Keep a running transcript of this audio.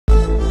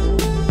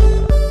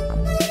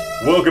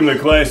Welcome to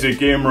Classic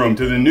Game Room,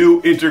 to the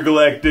new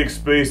intergalactic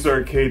space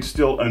arcade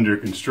still under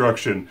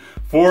construction,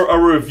 for a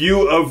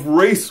review of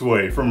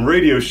Raceway from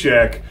Radio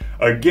Shack,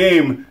 a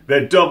game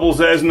that doubles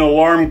as an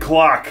alarm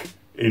clock.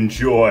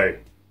 Enjoy.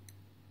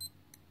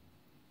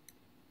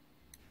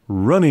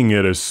 Running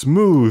at a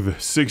smooth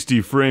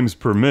 60 frames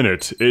per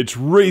minute, it's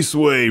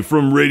Raceway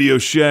from Radio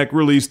Shack,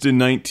 released in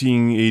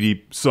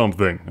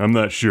 1980-something. I'm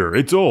not sure.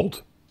 It's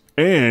old.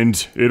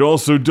 And it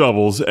also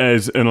doubles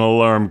as an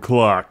alarm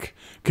clock.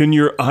 Can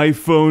your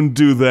iPhone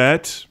do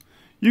that?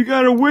 You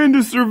gotta win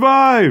to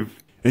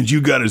survive! And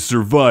you gotta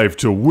survive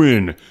to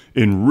win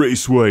in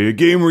Raceway, a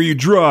game where you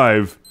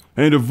drive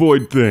and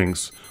avoid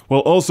things, while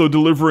also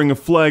delivering a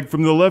flag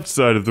from the left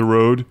side of the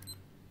road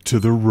to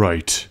the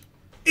right.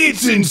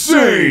 It's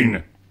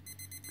insane!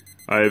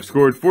 I have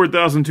scored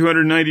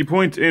 4,290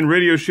 points in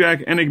Radio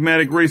Shack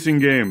Enigmatic Racing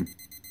Game.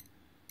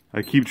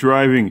 I keep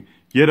driving,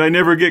 yet I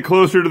never get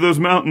closer to those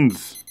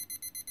mountains.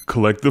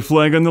 Collect the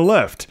flag on the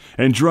left,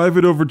 and drive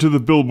it over to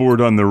the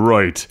billboard on the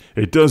right.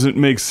 It doesn't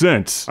make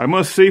sense. I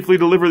must safely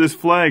deliver this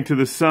flag to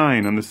the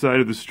sign on the side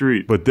of the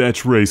street. But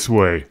that's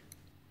Raceway.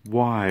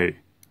 Why?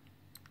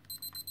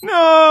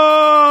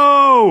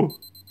 No!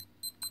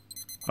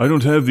 I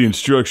don't have the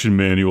instruction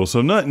manual,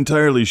 so I'm not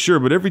entirely sure,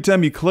 but every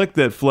time you collect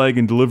that flag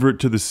and deliver it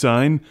to the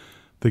sign,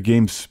 the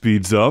game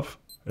speeds up,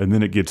 and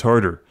then it gets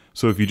harder.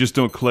 So if you just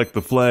don't collect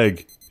the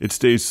flag, it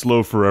stays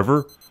slow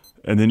forever,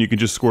 and then you can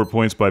just score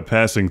points by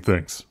passing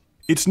things.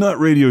 It's not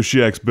Radio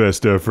Shack's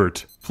best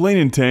effort. Plane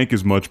and Tank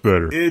is much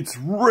better. It's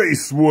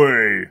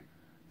Raceway,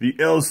 the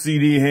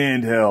LCD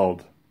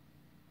handheld,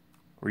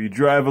 where you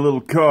drive a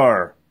little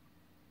car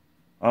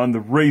on the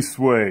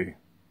raceway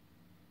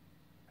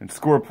and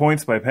score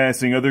points by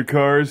passing other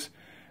cars,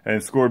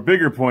 and score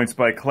bigger points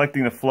by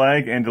collecting the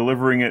flag and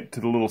delivering it to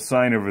the little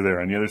sign over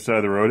there on the other side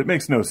of the road. It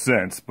makes no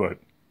sense, but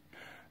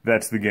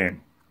that's the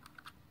game.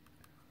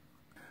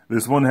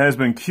 This one has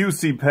been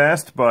QC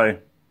passed by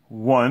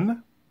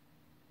 1.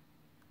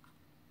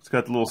 It's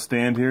got the little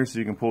stand here so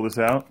you can pull this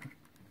out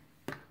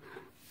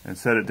and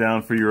set it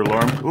down for your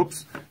alarm.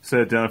 Oops. Set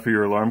it down for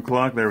your alarm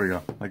clock. There we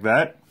go. Like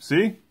that.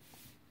 See?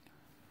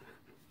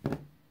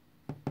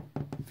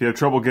 If you have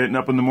trouble getting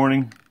up in the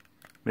morning,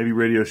 maybe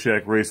Radio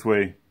Shack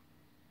Raceway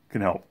can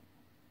help.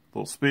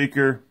 Little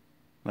speaker,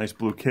 nice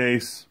blue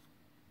case,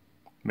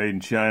 made in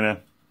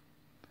China.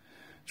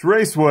 It's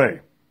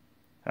Raceway.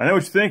 I know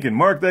what you're thinking.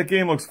 Mark, that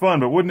game looks fun,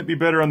 but wouldn't it be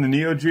better on the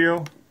Neo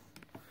Geo?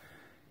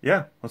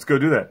 Yeah, let's go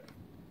do that.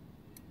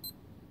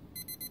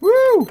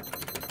 Woo!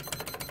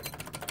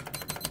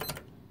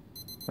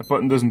 That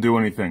button doesn't do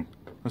anything.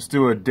 Let's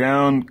do a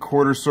down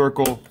quarter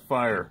circle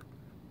fire.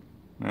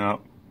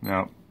 No.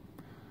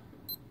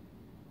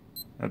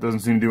 That doesn't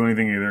seem to do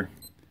anything either.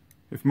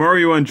 If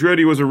Mario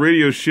Andretti was a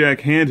Radio Shack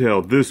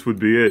handheld, this would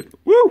be it.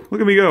 Woo!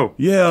 Look at me go.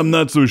 Yeah, I'm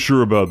not so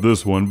sure about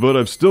this one, but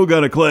I've still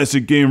got a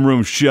Classic Game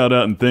Room shout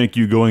out and thank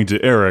you going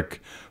to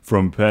Eric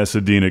from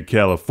Pasadena,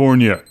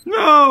 California.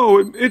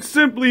 No! It's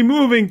simply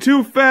moving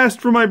too fast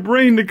for my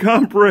brain to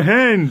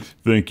comprehend.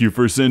 Thank you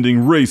for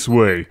sending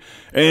Raceway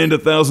and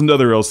 1,000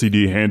 other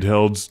LCD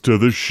handhelds to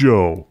the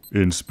show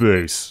in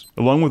space,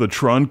 along with a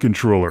Tron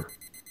controller.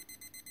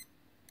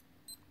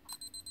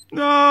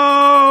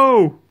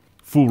 No!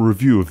 Full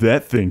review of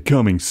that thing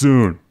coming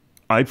soon.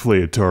 I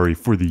play Atari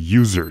for the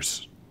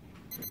users.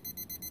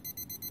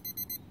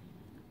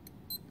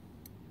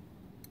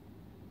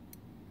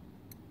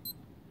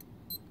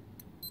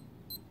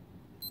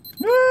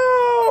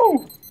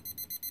 No!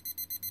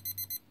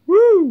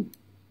 Woo!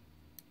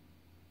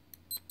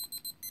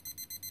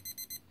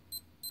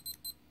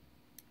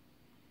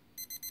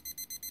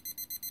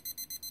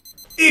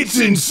 It's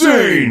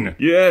insane!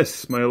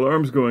 Yes, my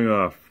alarm's going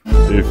off.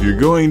 If you're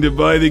going to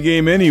buy the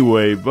game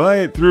anyway, buy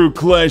it through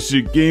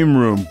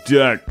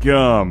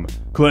ClassicGameRoom.com.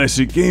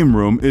 Classic Game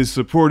Room is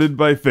supported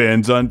by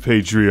fans on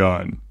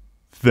Patreon.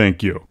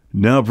 Thank you.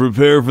 Now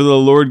prepare for the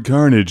Lord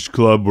Carnage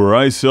Club, where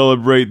I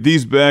celebrate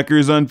these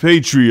backers on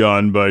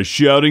Patreon by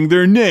shouting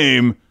their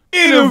name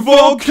in a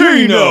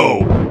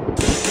volcano!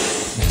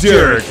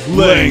 Derek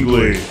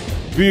Langley.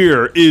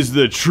 Beer is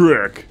the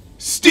trick.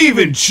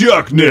 Steven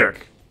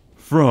Chucknick.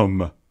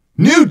 From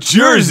New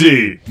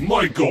Jersey!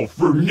 Michael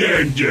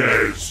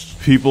Fernandez!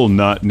 People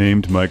not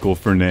named Michael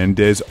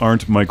Fernandez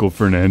aren't Michael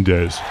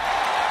Fernandez.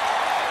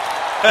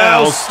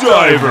 Al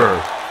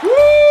Stiver!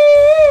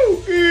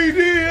 Woo!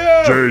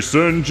 EDM!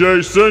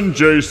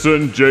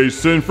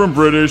 Jason from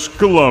British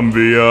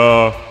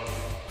Columbia.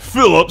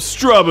 Philip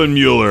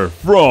Strabenmuller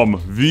from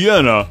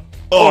Vienna,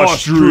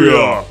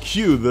 Austria.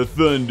 Cue the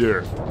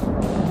thunder.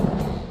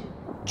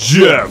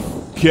 Jeff,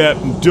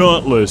 Captain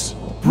Dauntless,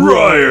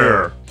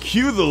 Breyer.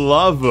 Cue the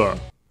lava.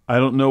 I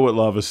don't know what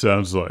lava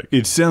sounds like.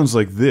 It sounds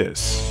like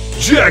this.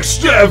 Jack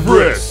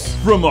Stavris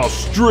from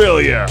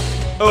Australia.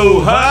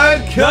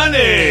 Ohad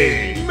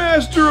Kane,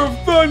 Master of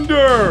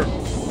Thunder.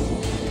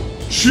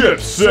 Chip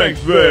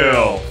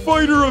Sankvale,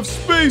 Fighter of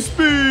Space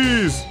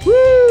Bees.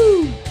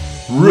 Woo!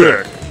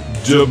 Rick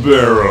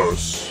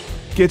DeBarros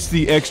gets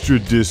the extra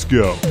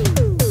disco.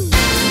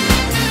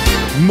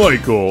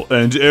 Michael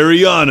and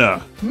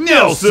Ariana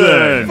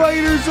Nelson!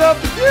 Fighters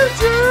of the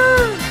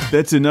future!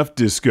 That's enough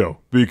disco,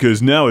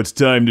 because now it's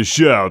time to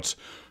shout,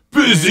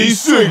 Busy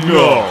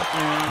Signal!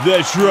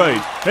 That's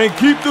right, and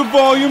keep the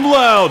volume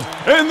loud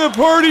and the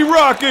party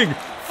rocking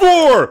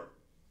for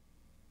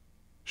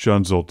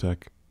Sean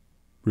Zoltek.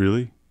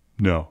 Really?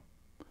 No.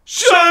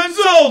 Sean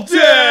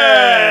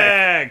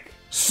Zoltek!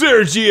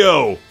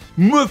 Sergio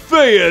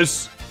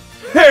Matthias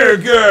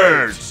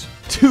Hergert!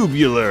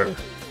 Tubular.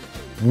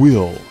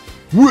 Will.